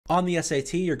On the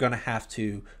SAT, you're going to have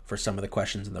to, for some of the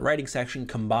questions in the writing section,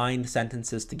 combine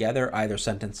sentences together, either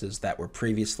sentences that were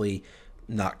previously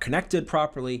not connected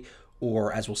properly,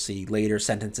 or as we'll see later,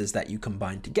 sentences that you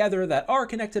combine together that are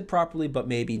connected properly, but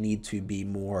maybe need to be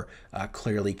more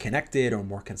clearly connected or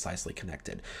more concisely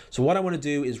connected. So what I want to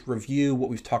do is review what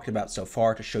we've talked about so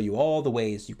far to show you all the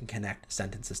ways you can connect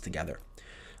sentences together,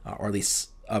 or at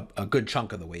least a good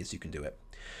chunk of the ways you can do it.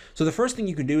 So the first thing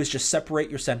you can do is just separate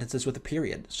your sentences with a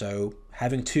period. So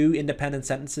having two independent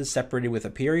sentences separated with a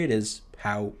period is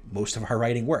how most of our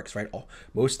writing works, right?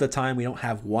 Most of the time we don't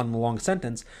have one long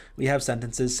sentence. We have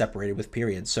sentences separated with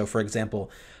periods. So for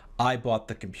example, I bought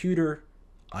the computer,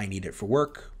 I need it for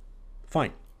work.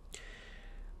 Fine.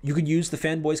 You could use the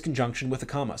fanboys conjunction with a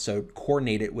comma. So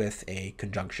coordinate it with a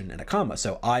conjunction and a comma.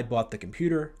 So I bought the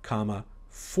computer, comma,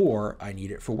 for I need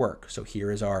it for work. So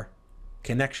here is our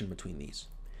connection between these.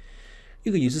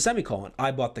 You could use a semicolon.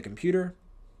 I bought the computer,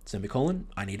 semicolon,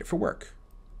 I need it for work.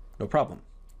 No problem.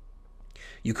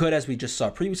 You could, as we just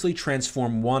saw previously,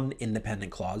 transform one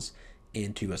independent clause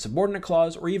into a subordinate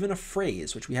clause or even a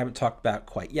phrase, which we haven't talked about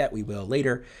quite yet. We will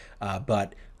later.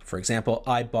 But for example,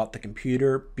 I bought the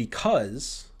computer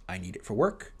because I need it for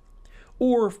work.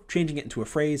 Or changing it into a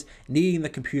phrase, needing the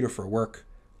computer for work.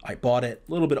 I bought it.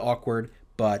 A little bit awkward,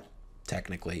 but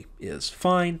technically is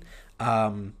fine.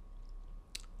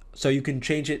 So you can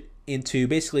change it into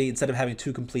basically, instead of having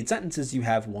two complete sentences, you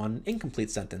have one incomplete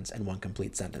sentence and one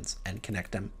complete sentence and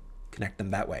connect them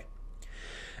that way.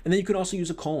 And then you can also use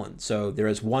a colon. So there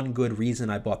is one good reason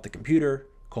I bought the computer,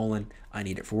 colon, I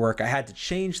need it for work. I had to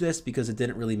change this because it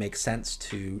didn't really make sense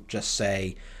to just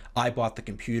say, I bought the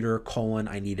computer, colon,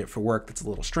 I need it for work. That's a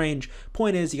little strange.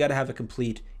 Point is, you got to have a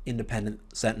complete independent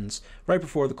sentence right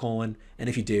before the colon. And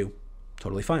if you do,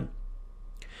 totally fine.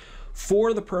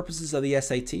 For the purposes of the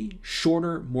SAT,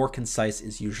 shorter, more concise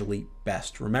is usually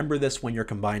best. Remember this when you're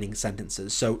combining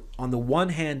sentences. So on the one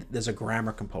hand, there's a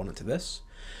grammar component to this.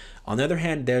 On the other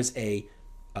hand, there's a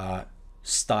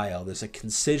style, there's a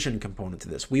concision component to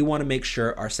this. We want to make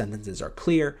sure our sentences are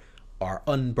clear, are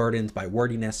unburdened by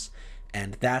wordiness,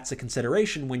 and that's a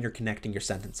consideration when you're connecting your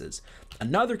sentences.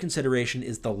 Another consideration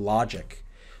is the logic.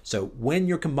 So when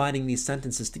you're combining these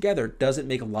sentences together, does it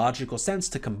make logical sense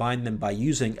to combine them by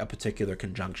using a particular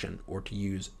conjunction or to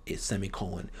use a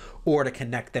semicolon or to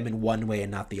connect them in one way and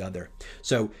not the other?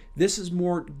 So this is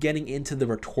more getting into the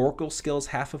rhetorical skills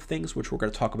half of things, which we're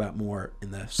going to talk about more in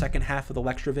the second half of the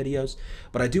lecture videos.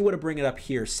 But I do want to bring it up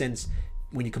here since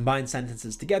when you combine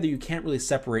sentences together, you can't really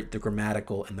separate the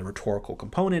grammatical and the rhetorical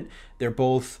component. They're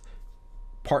both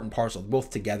part and parcel,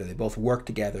 both together. They both work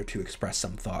together to express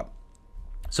some thought.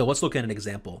 So let's look at an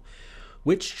example.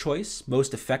 Which choice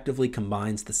most effectively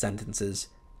combines the sentences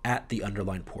at the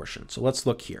underlined portion? So let's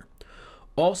look here.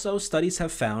 Also, studies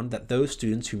have found that those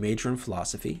students who major in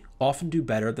philosophy often do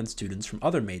better than students from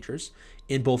other majors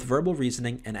in both verbal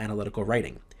reasoning and analytical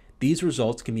writing. These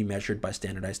results can be measured by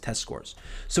standardized test scores.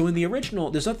 So in the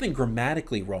original, there's nothing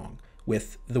grammatically wrong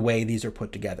with the way these are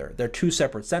put together. They're two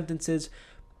separate sentences.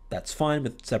 That's fine,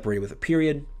 with separated with a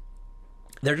period.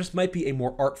 There just might be a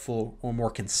more artful or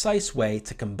more concise way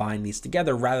to combine these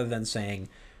together rather than saying,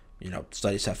 you know,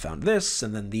 studies have found this,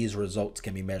 and then these results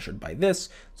can be measured by this.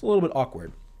 It's a little bit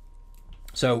awkward.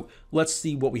 So let's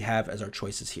see what we have as our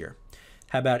choices here.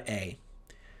 How about A?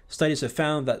 Studies have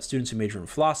found that students who major in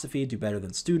philosophy do better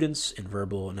than students in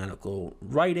verbal and analytical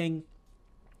writing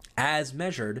as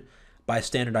measured by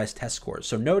standardized test scores.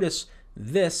 So notice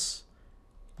this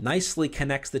nicely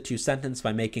connects the two sentences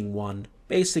by making one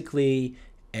basically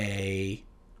I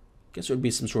guess it would be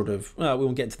some sort of, well, we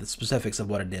won't get into the specifics of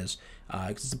what it is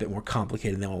because it's a bit more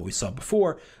complicated than what we saw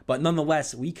before. But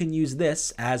nonetheless, we can use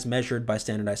this as measured by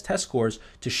standardized test scores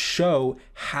to show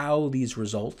how these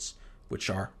results, which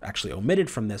are actually omitted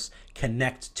from this,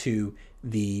 connect to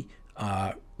the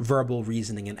verbal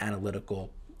reasoning and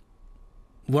analytical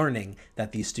learning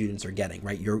that these students are getting,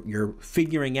 right? You're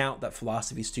figuring out that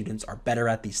philosophy students are better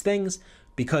at these things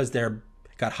because they're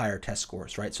got higher test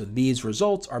scores, right? So these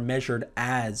results are measured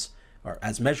as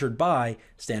measured by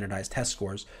standardized test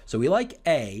scores. So we like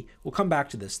A. We'll come back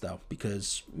to this though,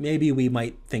 because maybe we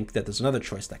might think that there's another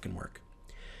choice that can work.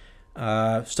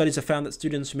 Studies have found that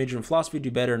students who major in philosophy do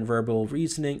better in verbal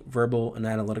reasoning, verbal and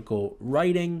analytical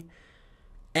writing,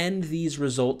 and these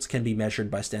results can be measured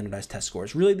by standardized test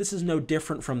scores. Really, this is no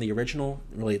different from the original.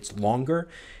 Really, it's longer.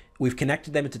 We've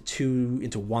connected them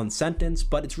into one sentence,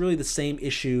 but it's really the same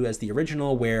issue as the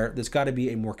original where there's got to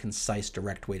be a more concise,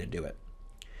 direct way to do it.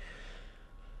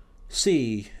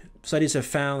 C, studies have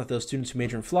found that those students who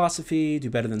major in philosophy do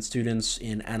better than students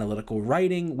in analytical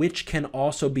writing, which can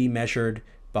also be measured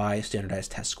by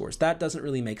standardized test scores. That doesn't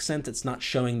really make sense. It's not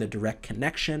showing the direct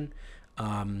connection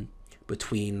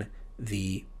between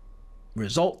the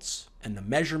results and the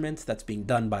measurement that's being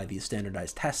done by these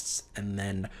standardized tests and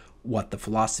then what the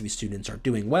philosophy students are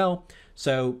doing well.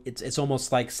 So it's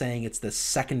almost like saying it's this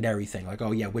secondary thing, like,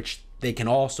 oh yeah, which they can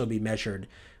also be measured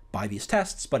by these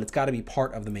tests, but it's got to be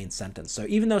part of the main sentence. So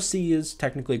even though C is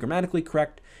technically grammatically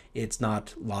correct, it's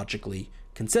not logically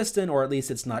consistent, or at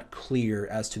least it's not clear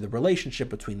as to the relationship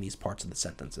between these parts of the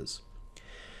sentences.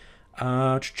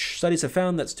 Studies have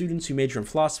found that students who major in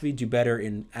philosophy do better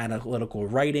in analytical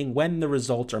writing when the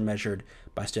results are measured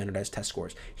by standardized test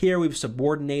scores. Here we've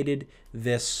subordinated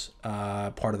this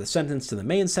part of the sentence to the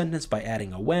main sentence by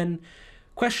adding a when.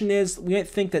 Question is, we might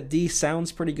think that D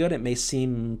sounds pretty good. It may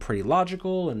seem pretty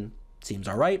logical and seems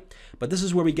all right, but this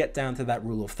is where we get down to that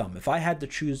rule of thumb. If I had to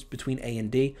choose between A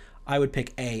and D, I would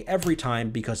pick A every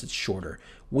time because it's shorter.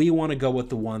 We want to go with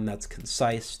the one that's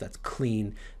concise, that's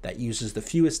clean, that uses the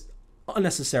fewest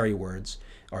unnecessary words,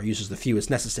 or uses the fewest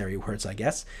necessary words, I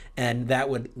guess, and that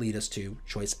would lead us to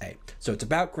choice A. So it's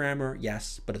about grammar,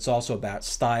 yes, but it's also about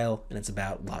style and it's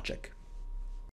about logic.